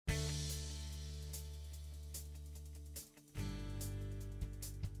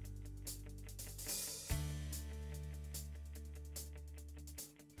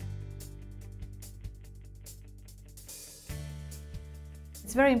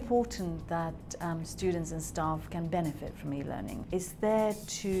It's very important that students and staff can benefit from e-learning. It's there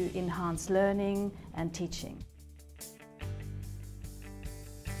to enhance learning and teaching.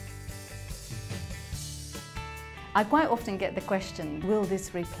 I quite often get the question, will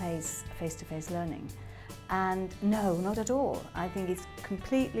this replace face-to-face learning? And no, not at all. I think it's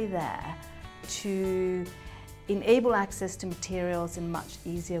completely there to enable access to materials in a much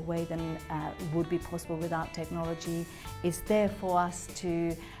easier way than would be possible without technology. It's there for us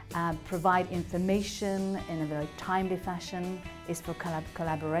to provide information in a very timely fashion. It's for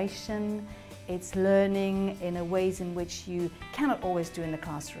collaboration. It's learning in ways in which you cannot always do in the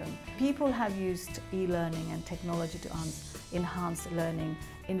classroom. People have used e-learning and technology to enhance learning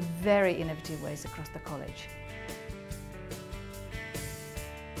in very innovative ways across the college.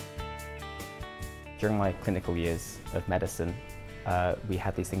 During my clinical years of medicine, we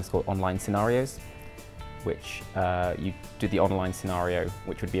had these things called online scenarios, which you do the online scenario,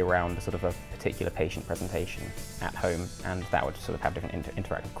 which would be around a sort of a particular patient presentation at home, and that would sort of have different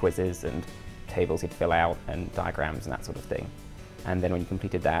interactive quizzes and tables you'd fill out and diagrams and that sort of thing. And then when you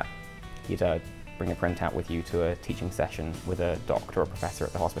completed that, you'd bring a printout with you to a teaching session with a doctor or professor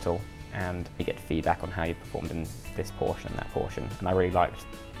at the hospital, and you get feedback on how you performed in this portion and that portion. And I really liked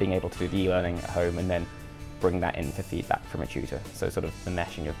being able to do the e-learning at home and then bring that in for feedback from a tutor. So sort of the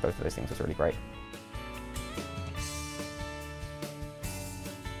meshing of both of those things was really great.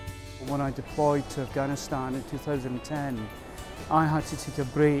 When I deployed to Afghanistan in 2010, I had to take a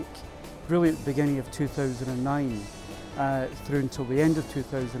break really at the beginning of 2009 through until the end of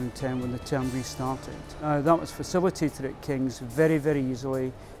 2010 when the term restarted. That was facilitated at King's very, very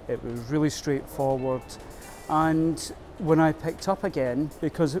easily. It was really straightforward, and when I picked up again,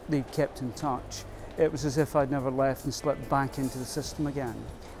 because they kept in touch, it was as if I'd never left and slipped back into the system again.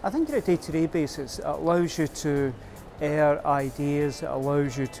 I think on a day-to-day basis it allows you to air ideas, it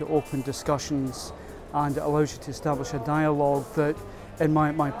allows you to open discussions, and it allows you to establish a dialogue that in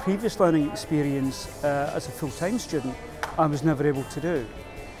my previous learning experience as a full-time student I was never able to do.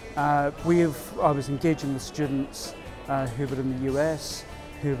 I was engaging with students who were in the US,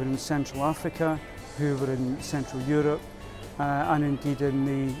 who were in Central Africa, who were in Central Europe, and indeed in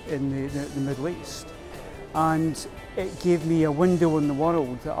the Middle East. And it gave me a window in the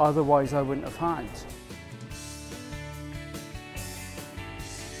world that otherwise I wouldn't have had.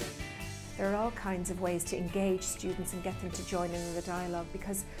 There are all kinds of ways to engage students and get them to join in the dialogue,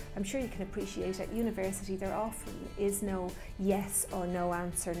 because I'm sure you can appreciate at university there often is no yes or no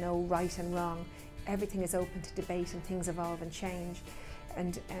answer, no right and wrong. Everything is open to debate and things evolve and change.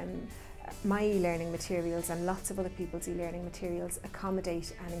 And my e-learning materials and lots of other people's e-learning materials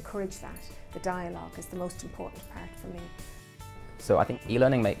accommodate and encourage that. The dialogue is the most important part for me. So I think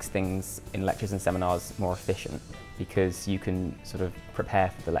e-learning makes things in lectures and seminars more efficient, because you can sort of prepare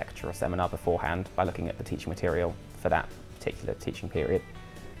for the lecture or seminar beforehand by looking at the teaching material for that particular teaching period.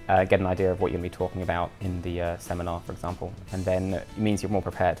 Get an idea of what you're going to be talking about in the seminar, for example, and then it means you're more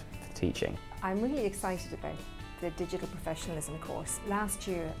prepared for teaching. I'm really excited about the digital professionalism course. Last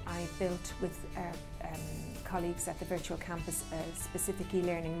year I built with colleagues at the virtual campus a specific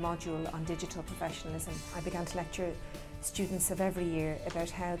e-learning module on digital professionalism. I began to lecture students of every year about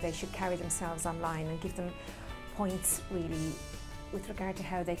how they should carry themselves online and give them points really with regard to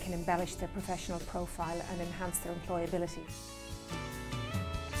how they can embellish their professional profile and enhance their employability.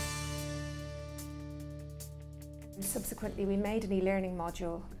 Subsequently, we made an e-learning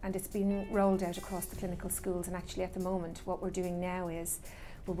module, and it's been rolled out across the clinical schools, and actually at the moment what we're doing now is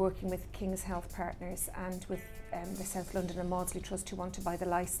we're working with King's Health Partners and with the South London and Maudsley Trust, who want to buy the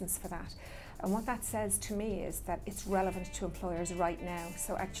licence for that. And what that says to me is that it's relevant to employers right now.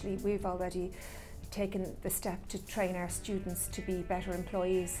 So actually we've already taken the step to train our students to be better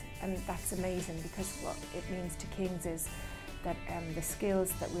employees, and that's amazing, because what it means to King's is that the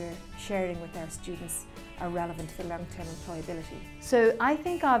skills that we're sharing with our students are relevant to the long-term employability. So I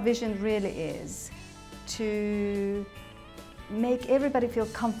think our vision really is to make everybody feel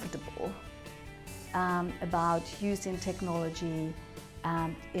comfortable about using technology,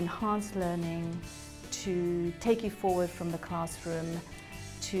 enhance learning, to take you forward from the classroom,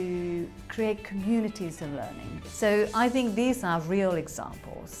 to create communities of learning. So I think these are real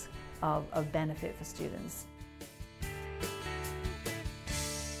examples of benefit for students.